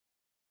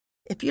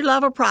If you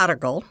love a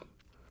prodigal,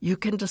 you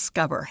can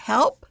discover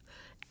help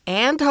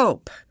and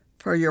hope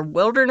for your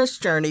wilderness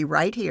journey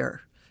right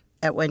here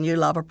at When You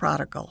Love a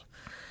Prodigal,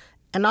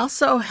 and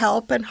also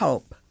help and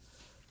hope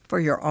for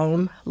your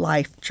own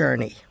life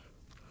journey.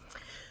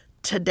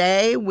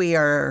 Today we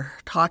are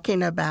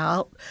talking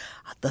about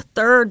the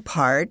third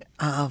part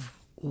of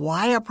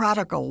why a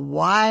prodigal?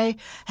 Why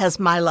has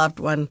my loved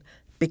one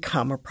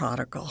become a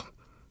prodigal?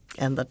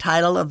 And the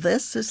title of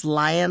this is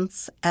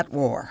Lions at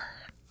War.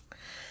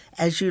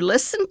 As you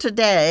listen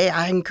today,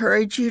 I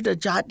encourage you to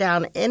jot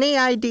down any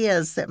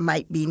ideas that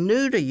might be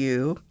new to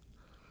you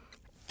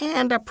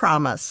and a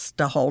promise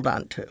to hold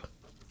on to.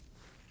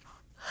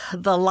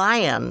 The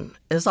lion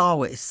is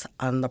always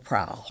on the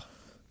prowl.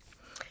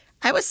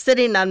 I was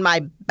sitting on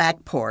my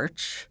back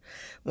porch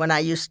when I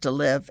used to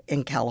live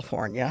in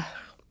California,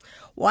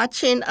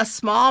 watching a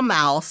small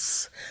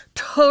mouse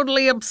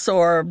totally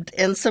absorbed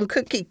in some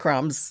cookie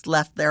crumbs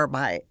left there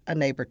by a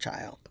neighbor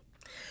child.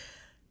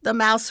 The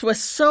mouse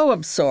was so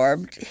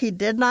absorbed he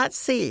did not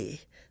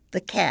see the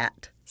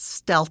cat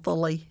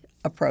stealthily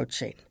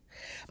approaching.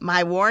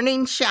 My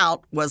warning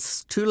shout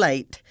was too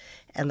late,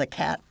 and the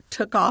cat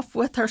took off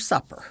with her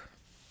supper.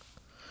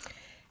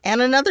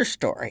 And another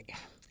story.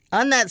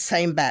 On that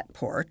same back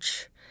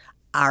porch,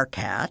 our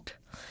cat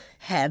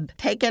had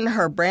taken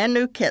her brand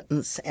new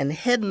kittens and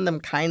hidden them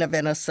kind of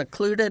in a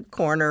secluded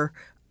corner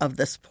of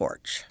this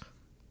porch,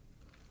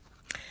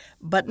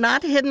 but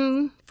not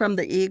hidden from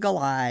the eagle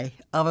eye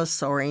of a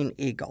soaring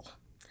eagle.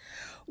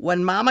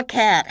 When Mama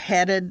Cat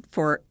headed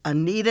for a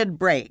needed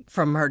break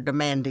from her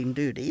demanding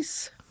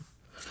duties,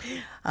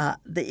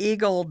 the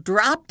eagle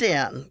dropped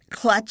in,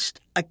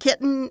 clutched a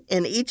kitten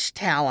in each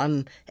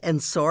talon,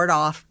 and soared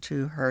off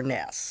to her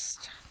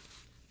nest.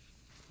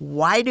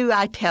 Why do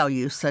I tell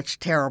you such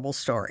terrible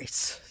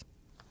stories?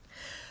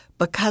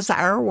 Because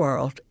our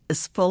world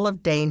is full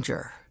of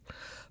danger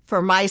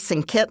for mice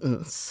and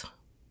kittens,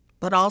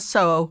 but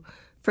also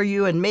for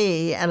you and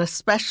me, and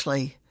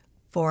especially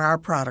for our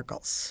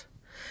prodigals.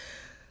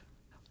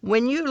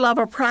 When you love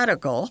a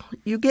prodigal,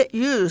 you get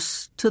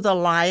used to the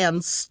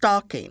lion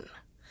stalking.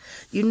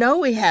 You know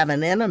we have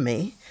an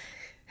enemy.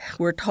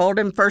 We're told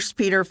in 1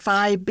 Peter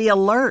 5, be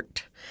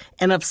alert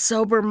and of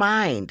sober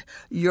mind.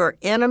 Your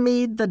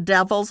enemy, the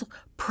devil,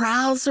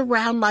 prowls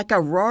around like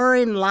a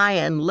roaring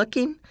lion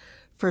looking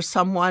for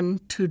someone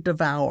to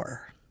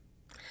devour.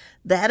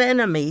 That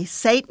enemy,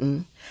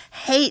 Satan,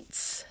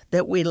 hates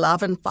that we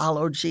love and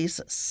follow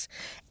Jesus.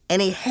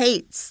 And he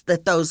hates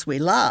that those we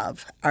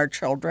love, our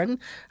children,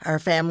 our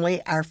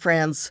family, our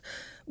friends,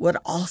 would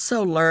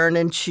also learn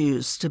and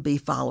choose to be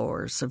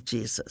followers of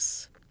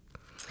Jesus.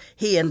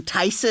 He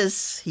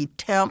entices, he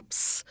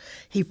tempts,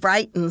 he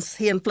frightens,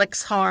 he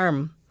inflicts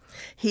harm.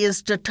 He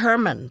is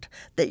determined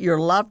that your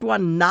loved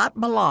one not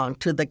belong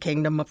to the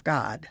kingdom of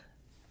God.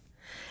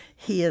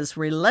 He is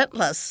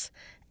relentless,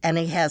 and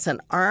he has an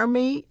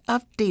army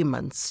of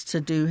demons to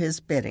do his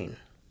bidding.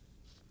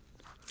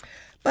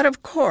 But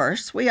of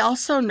course, we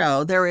also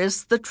know there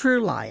is the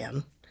true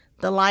lion,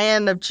 the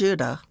Lion of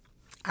Judah,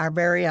 our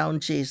very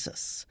own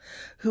Jesus,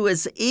 who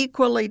is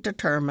equally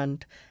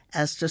determined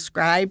as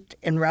described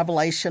in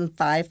Revelation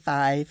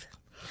 5:5.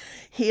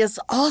 He is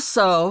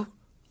also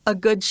a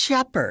good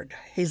shepherd.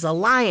 He's a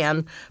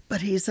lion,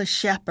 but he's a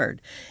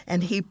shepherd,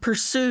 and he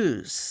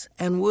pursues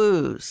and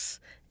woos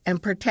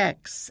and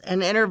protects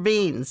and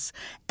intervenes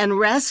and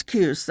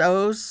rescues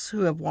those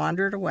who have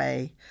wandered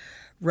away,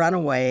 run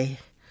away,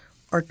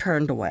 or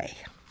turned away.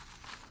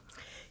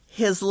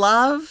 His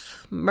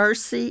love,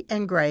 mercy,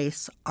 and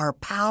grace are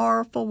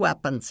powerful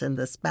weapons in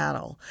this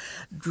battle,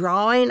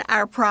 drawing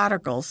our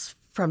prodigals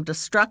from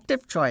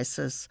destructive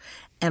choices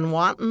and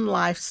wanton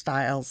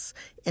lifestyles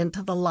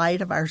into the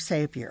light of our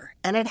Savior.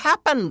 And it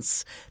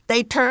happens.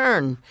 They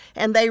turn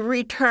and they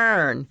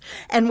return,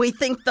 and we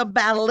think the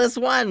battle is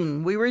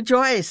won. We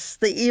rejoice.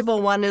 The evil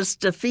one is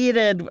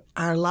defeated.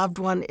 Our loved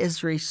one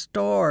is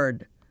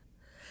restored.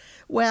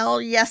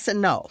 Well, yes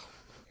and no.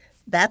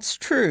 That's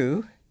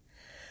true,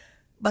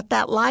 but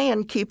that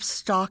lion keeps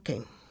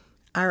stalking.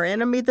 Our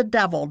enemy, the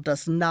devil,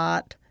 does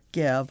not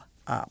give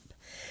up.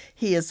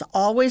 He is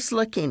always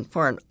looking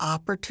for an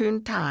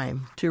opportune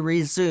time to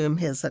resume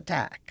his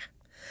attack.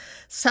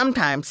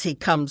 Sometimes he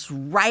comes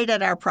right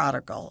at our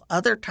prodigal.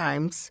 Other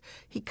times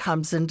he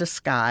comes in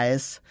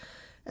disguise.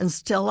 And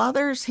still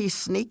others he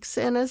sneaks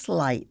in as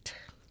light.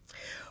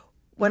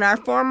 When our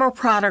former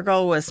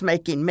prodigal was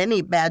making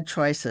many bad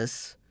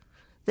choices,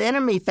 the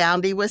enemy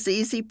found he was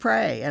easy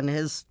prey, and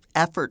his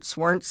efforts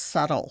weren't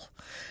subtle.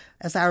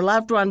 As our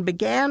loved one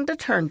began to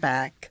turn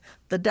back,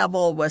 the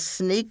devil was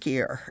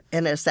sneakier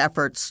in his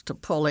efforts to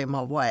pull him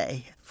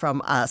away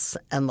from us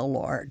and the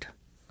Lord.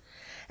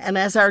 And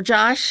as our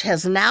Josh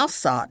has now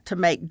sought to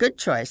make good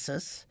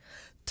choices,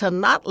 to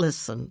not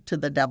listen to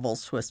the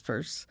devil's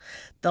whispers,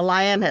 the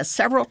lion has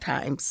several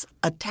times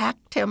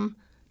attacked him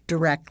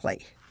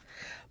directly.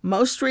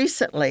 Most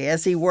recently,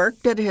 as he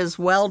worked at his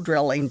well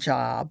drilling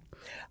job,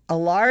 a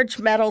large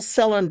metal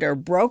cylinder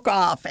broke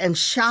off and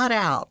shot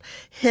out,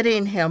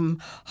 hitting him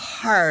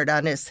hard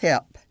on his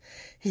hip.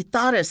 He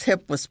thought his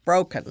hip was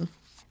broken,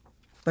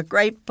 but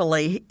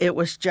gratefully it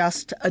was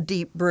just a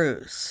deep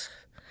bruise.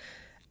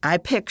 I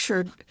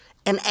pictured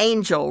an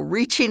angel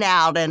reaching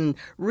out and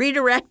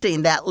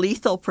redirecting that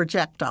lethal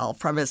projectile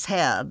from his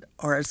head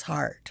or his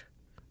heart.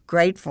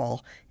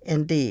 Grateful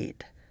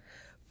indeed.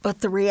 But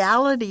the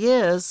reality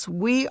is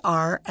we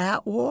are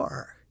at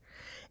war.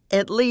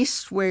 At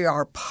least we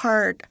are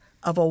part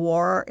of a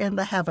war in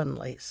the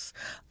heavenlies,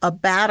 a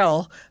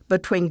battle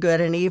between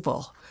good and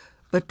evil,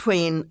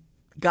 between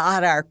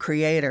God, our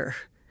Creator,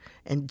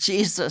 and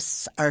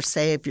Jesus, our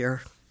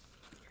Savior,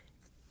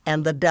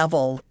 and the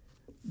devil,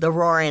 the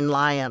roaring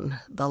lion,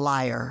 the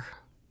liar.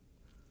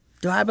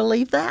 Do I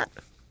believe that?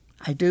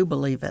 I do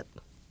believe it.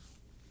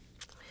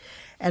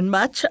 And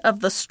much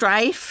of the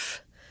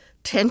strife,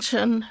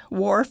 tension,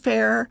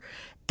 warfare,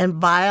 and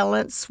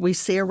violence we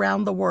see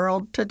around the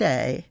world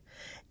today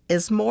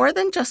is more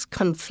than just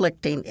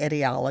conflicting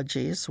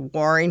ideologies,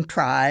 warring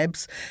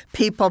tribes,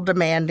 people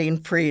demanding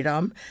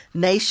freedom,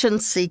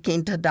 nations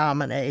seeking to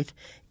dominate.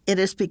 It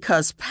is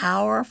because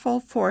powerful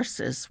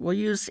forces will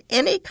use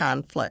any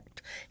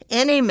conflict,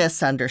 any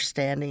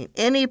misunderstanding,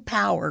 any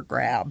power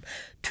grab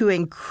to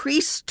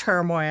increase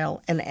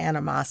turmoil and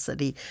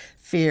animosity,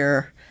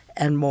 fear,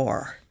 and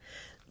more.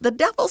 The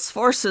devil's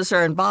forces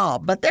are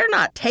involved, but they're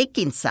not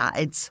taking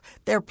sides.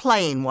 They're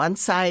playing one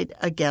side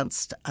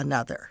against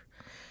another.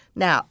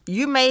 Now,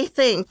 you may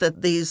think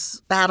that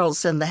these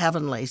battles in the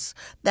heavenlies,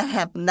 that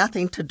have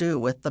nothing to do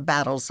with the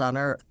battles on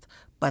earth,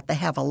 but they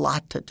have a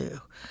lot to do,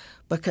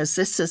 because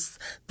this is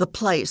the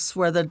place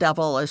where the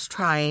devil is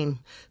trying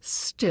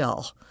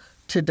still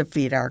to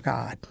defeat our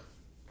God.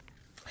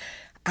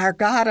 Our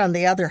God, on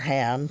the other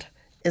hand,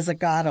 is a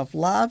God of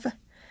love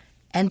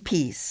and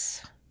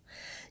peace.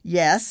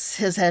 Yes,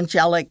 his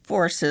angelic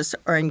forces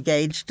are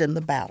engaged in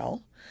the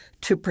battle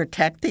to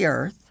protect the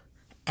earth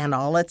and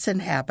all its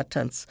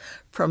inhabitants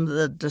from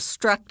the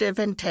destructive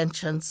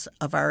intentions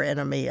of our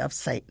enemy of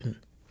Satan.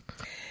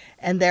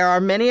 And there are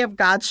many of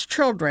God's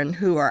children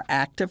who are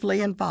actively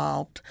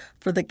involved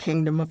for the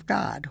kingdom of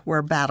God,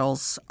 where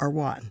battles are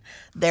won.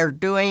 They're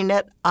doing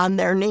it on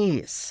their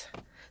knees.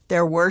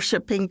 They're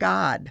worshiping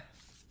God.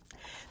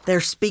 They're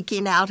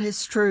speaking out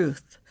his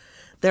truth.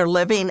 They're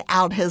living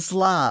out his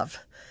love.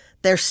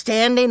 They're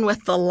standing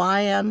with the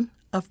Lion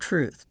of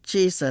truth,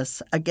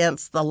 Jesus,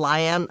 against the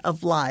lion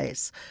of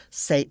lies,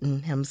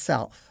 Satan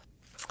himself.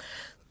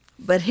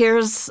 But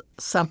here's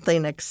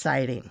something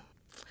exciting.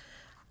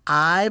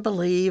 I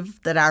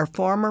believe that our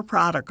former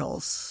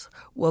prodigals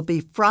will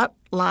be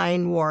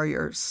frontline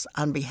warriors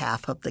on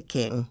behalf of the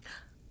King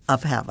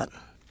of Heaven.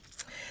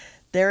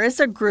 There is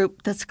a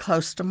group that's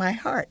close to my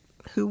heart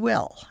who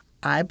will,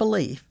 I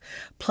believe,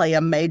 play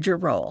a major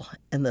role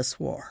in this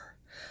war.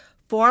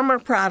 Former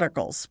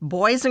prodigals,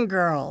 boys and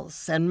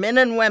girls, and men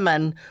and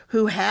women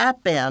who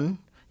have been,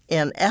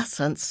 in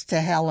essence,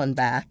 to hell and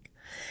back.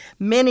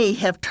 Many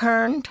have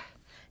turned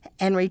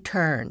and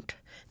returned.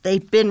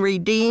 They've been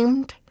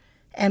redeemed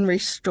and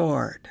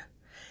restored.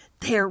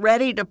 They are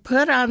ready to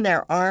put on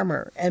their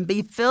armor and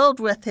be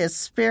filled with his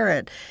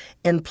Spirit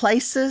in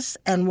places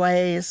and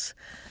ways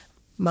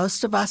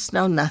most of us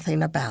know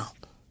nothing about.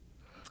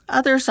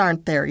 Others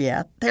aren't there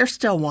yet. They're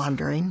still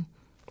wandering.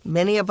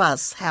 Many of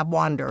us have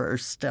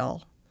wanderers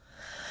still.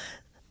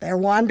 They're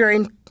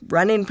wandering,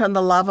 running from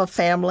the love of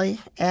family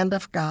and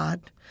of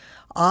God,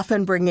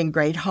 often bringing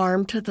great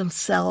harm to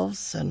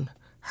themselves and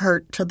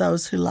hurt to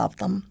those who love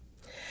them.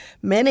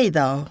 Many,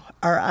 though,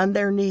 are on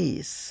their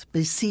knees,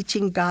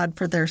 beseeching God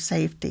for their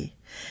safety,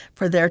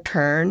 for their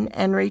turn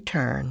and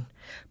return,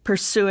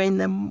 pursuing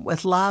them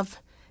with love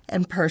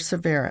and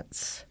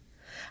perseverance.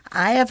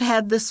 I have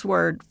had this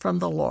word from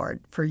the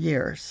Lord for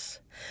years.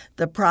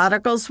 The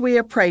prodigals we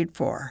have prayed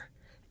for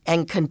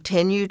and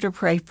continue to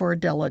pray for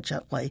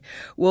diligently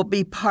will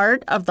be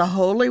part of the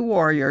holy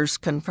warriors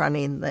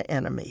confronting the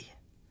enemy.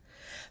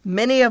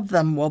 Many of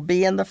them will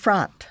be in the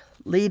front,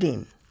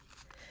 leading.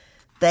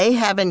 They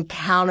have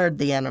encountered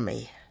the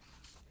enemy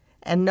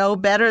and know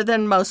better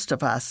than most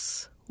of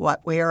us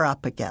what we are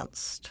up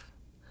against.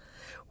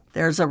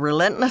 There's a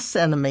relentless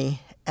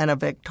enemy and a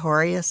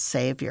victorious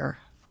Savior.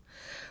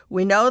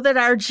 We know that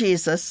our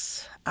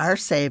Jesus, our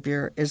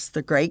Savior, is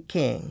the great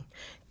King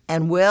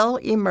and will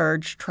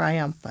emerge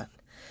triumphant.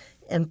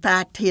 In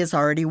fact, he has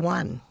already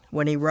won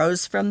when he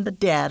rose from the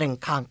dead and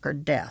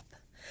conquered death.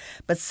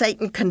 But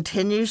Satan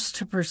continues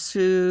to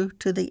pursue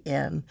to the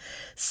end,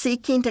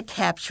 seeking to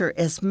capture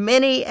as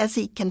many as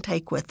he can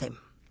take with him.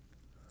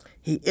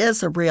 He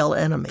is a real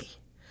enemy.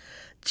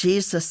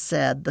 Jesus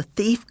said, "The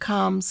thief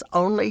comes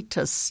only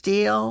to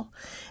steal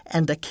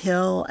and to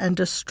kill and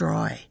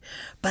destroy.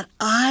 But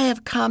I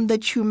have come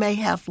that you may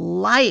have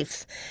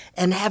life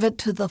and have it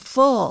to the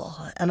full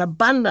and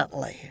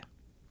abundantly."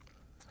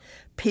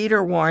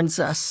 Peter warns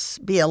us,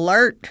 "Be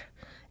alert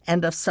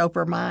and of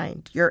sober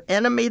mind. Your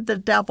enemy, the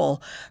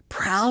devil,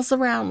 prowls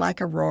around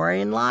like a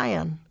roaring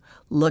lion,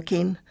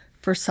 looking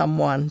for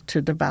someone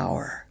to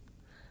devour."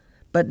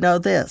 But know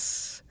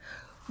this,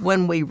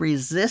 when we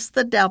resist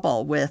the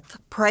devil with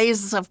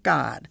praise of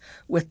God,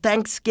 with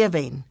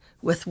thanksgiving,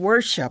 with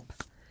worship,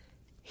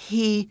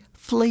 he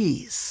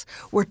flees.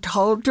 We're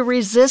told to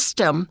resist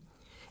him,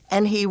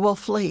 and he will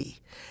flee.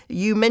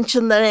 You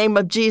mention the name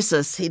of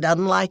Jesus, he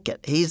doesn't like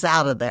it. He's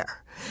out of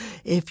there.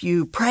 If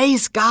you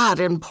praise God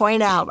and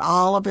point out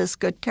all of his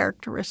good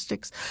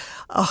characteristics,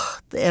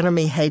 the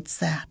enemy hates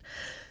that.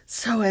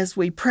 So as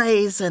we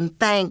praise and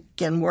thank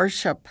and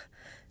worship,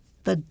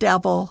 the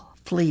devil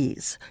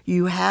flees.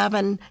 You have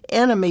an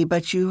enemy,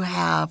 but you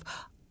have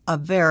a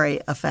very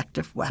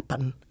effective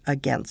weapon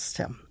against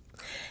him.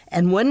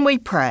 And when we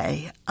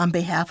pray on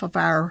behalf of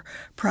our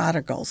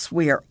prodigals,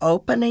 we are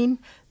opening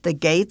the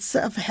gates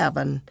of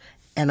heaven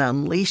and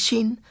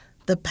unleashing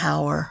the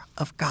power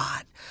of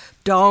God.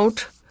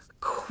 Don't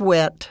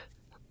quit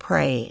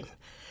praying.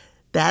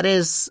 That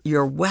is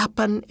your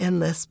weapon in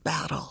this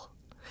battle.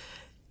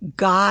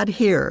 God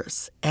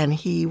hears, and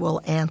he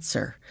will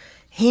answer.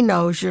 He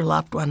knows your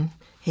loved one.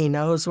 He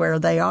knows where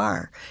they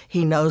are.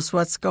 He knows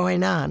what's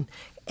going on.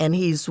 And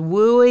he's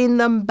wooing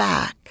them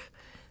back,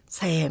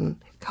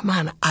 saying, come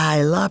on,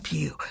 I love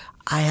you.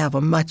 I have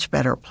a much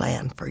better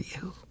plan for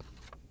you.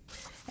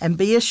 And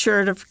be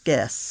assured of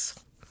this.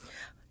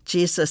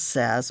 Jesus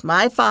says,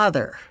 my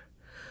Father,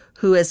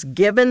 who has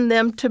given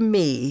them to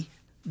me,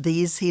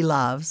 these he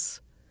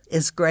loves,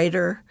 is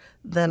greater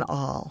than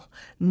all.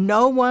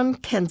 No one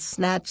can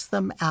snatch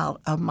them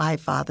out of my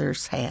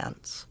Father's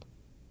hands.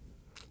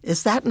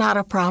 Is that not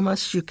a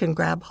promise you can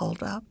grab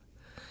hold of?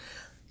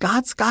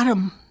 God's got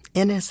them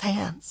in his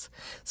hands.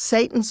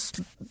 Satan's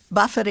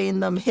buffeting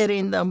them,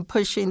 hitting them,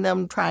 pushing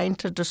them, trying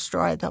to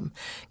destroy them.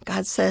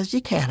 God says,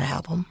 you can't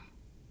have them.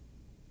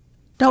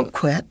 Don't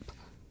quit.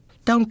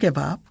 Don't give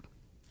up.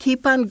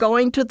 Keep on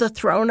going to the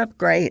throne of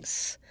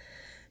grace.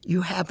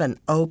 You have an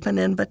open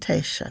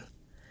invitation.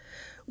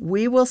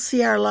 We will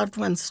see our loved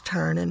ones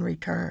turn and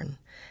return,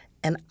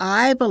 and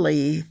I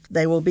believe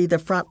they will be the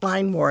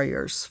frontline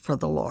warriors for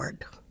the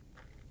Lord.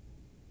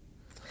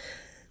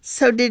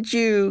 So did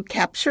you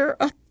capture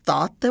a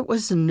thought that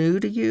was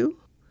new to you?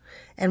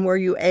 And were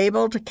you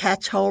able to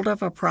catch hold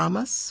of a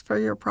promise for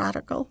your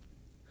prodigal?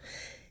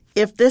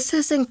 If this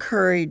has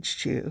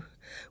encouraged you,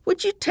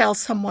 would you tell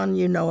someone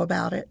you know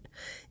about it?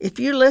 If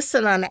you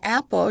listen on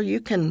Apple, you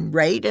can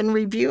rate and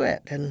review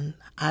it, and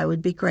I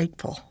would be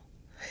grateful.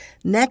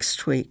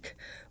 Next week,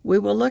 we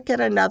will look at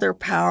another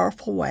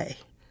powerful way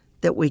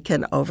that we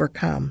can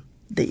overcome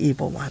the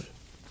evil one.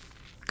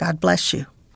 God bless you.